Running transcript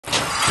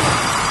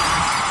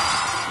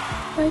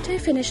Photo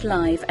Finish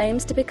Live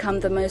aims to become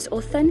the most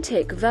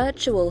authentic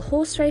virtual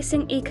horse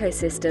racing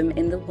ecosystem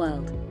in the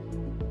world.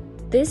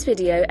 This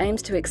video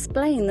aims to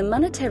explain the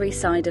monetary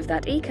side of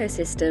that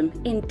ecosystem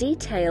in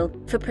detail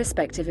for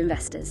prospective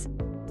investors.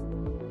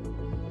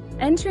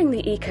 Entering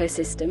the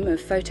ecosystem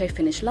of Photo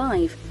Finish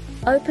Live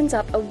opens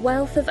up a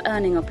wealth of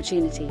earning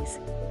opportunities.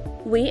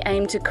 We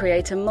aim to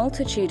create a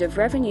multitude of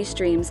revenue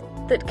streams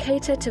that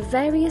cater to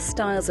various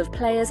styles of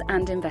players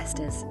and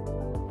investors.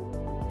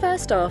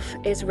 First off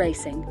is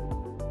racing.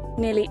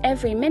 Nearly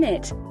every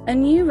minute, a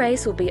new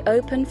race will be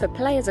open for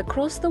players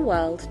across the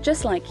world,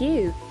 just like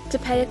you, to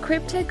pay a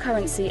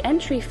cryptocurrency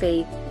entry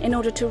fee in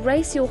order to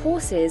race your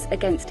horses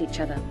against each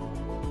other.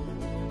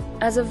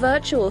 As a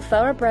virtual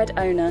thoroughbred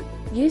owner,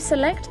 you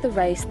select the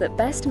race that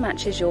best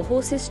matches your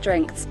horse's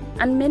strengths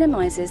and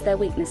minimizes their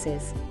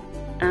weaknesses,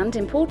 and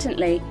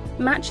importantly,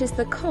 matches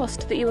the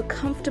cost that you are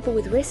comfortable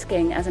with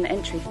risking as an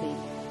entry fee.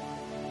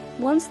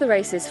 Once the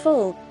race is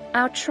full,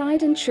 our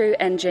tried-and-true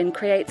engine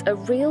creates a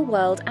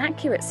real-world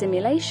accurate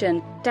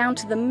simulation down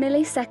to the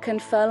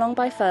millisecond furlong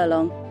by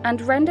furlong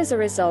and renders a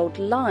result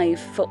live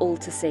for all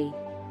to see.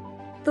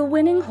 The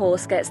winning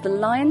horse gets the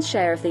lion's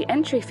share of the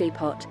entry fee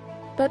pot,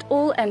 but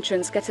all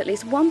entrants get at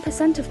least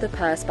 1% of the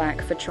purse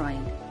back for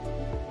trying.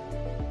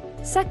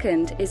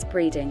 Second is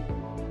breeding.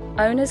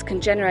 Owners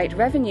can generate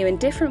revenue in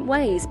different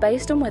ways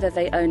based on whether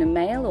they own a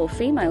male or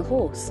female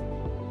horse.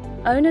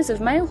 Owners of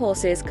male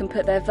horses can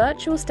put their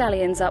virtual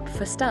stallions up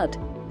for stud,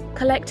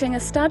 collecting a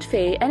stud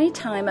fee any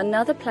time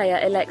another player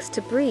elects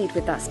to breed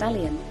with that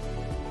stallion.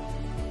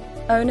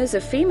 Owners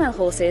of female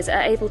horses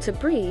are able to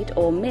breed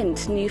or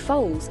mint new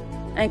foals,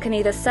 and can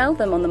either sell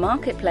them on the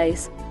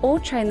marketplace or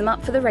train them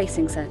up for the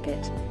racing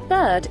circuit.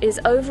 Third is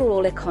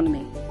overall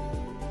economy.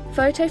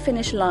 Photo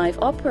Finish Live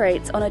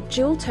operates on a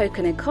dual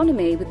token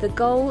economy with the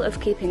goal of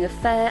keeping a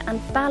fair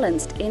and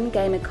balanced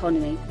in-game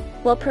economy,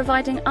 while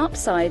providing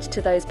upside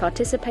to those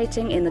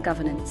participating in the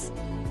governance.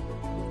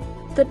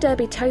 The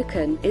Derby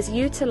token is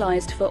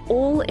utilized for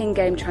all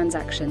in-game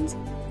transactions,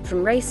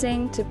 from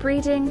racing to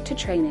breeding to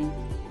training.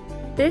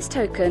 This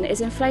token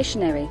is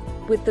inflationary,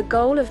 with the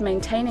goal of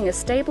maintaining a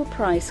stable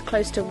price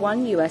close to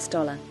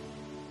 $1.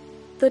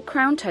 The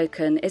Crown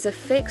token is a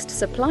fixed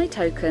supply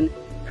token,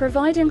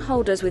 providing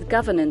holders with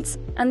governance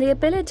and the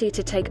ability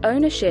to take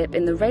ownership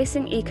in the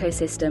racing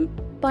ecosystem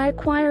by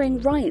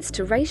acquiring rights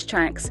to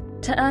racetracks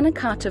to earn a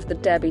cut of the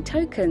Derby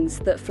tokens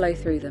that flow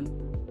through them.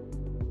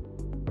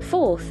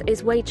 Fourth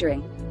is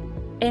wagering.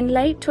 In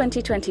late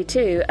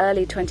 2022,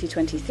 early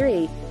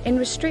 2023, in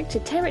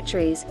restricted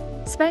territories,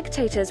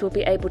 spectators will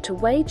be able to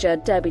wager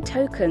Derby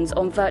tokens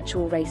on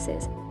virtual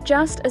races,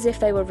 just as if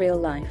they were real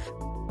life.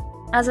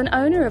 As an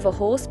owner of a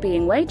horse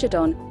being wagered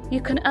on,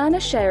 you can earn a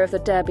share of the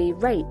Derby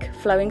rake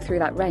flowing through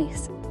that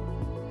race.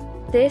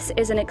 This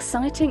is an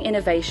exciting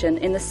innovation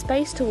in the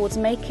space towards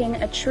making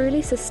a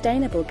truly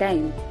sustainable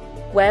game,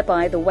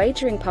 whereby the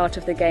wagering part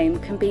of the game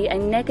can be a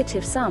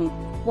negative sum,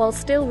 while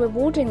still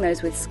rewarding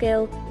those with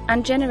skill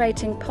and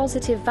generating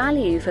positive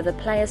value for the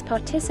players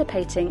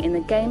participating in the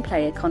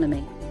gameplay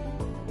economy.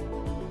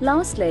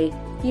 Lastly,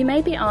 you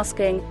may be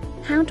asking,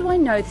 how do I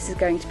know this is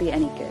going to be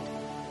any good?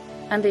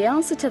 And the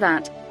answer to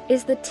that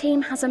is the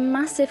team has a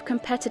massive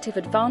competitive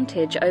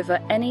advantage over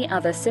any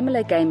other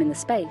similar game in the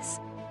space.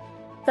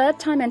 Third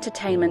Time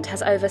Entertainment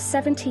has over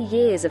 70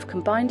 years of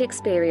combined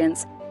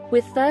experience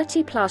with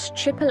 30+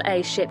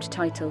 AAA shipped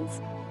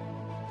titles.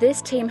 This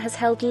team has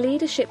held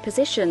leadership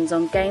positions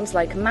on games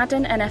like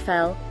Madden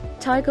NFL,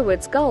 Tiger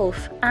Woods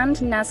Golf, and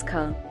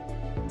NASCAR.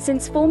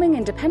 Since forming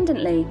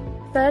independently,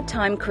 Third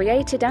Time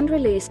created and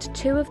released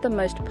two of the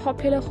most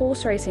popular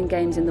horse racing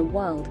games in the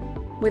world,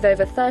 with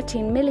over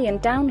 13 million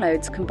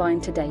downloads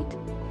combined to date.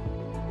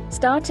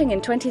 Starting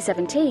in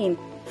 2017,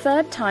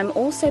 Third Time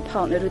also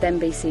partnered with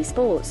NBC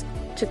Sports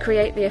to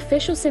create the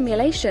official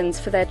simulations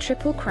for their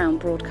Triple Crown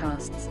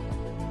broadcasts.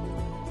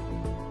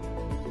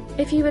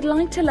 If you would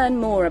like to learn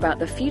more about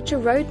the future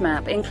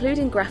roadmap,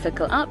 including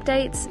graphical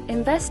updates,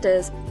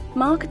 investors,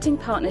 marketing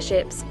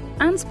partnerships,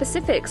 and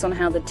specifics on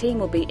how the team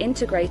will be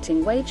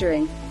integrating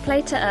wagering,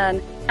 play to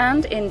earn,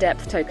 and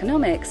in-depth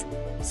tokenomics,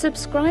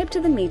 subscribe to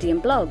the Medium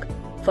blog,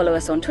 follow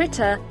us on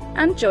Twitter,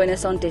 and join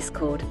us on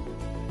Discord.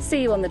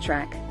 See you on the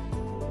track.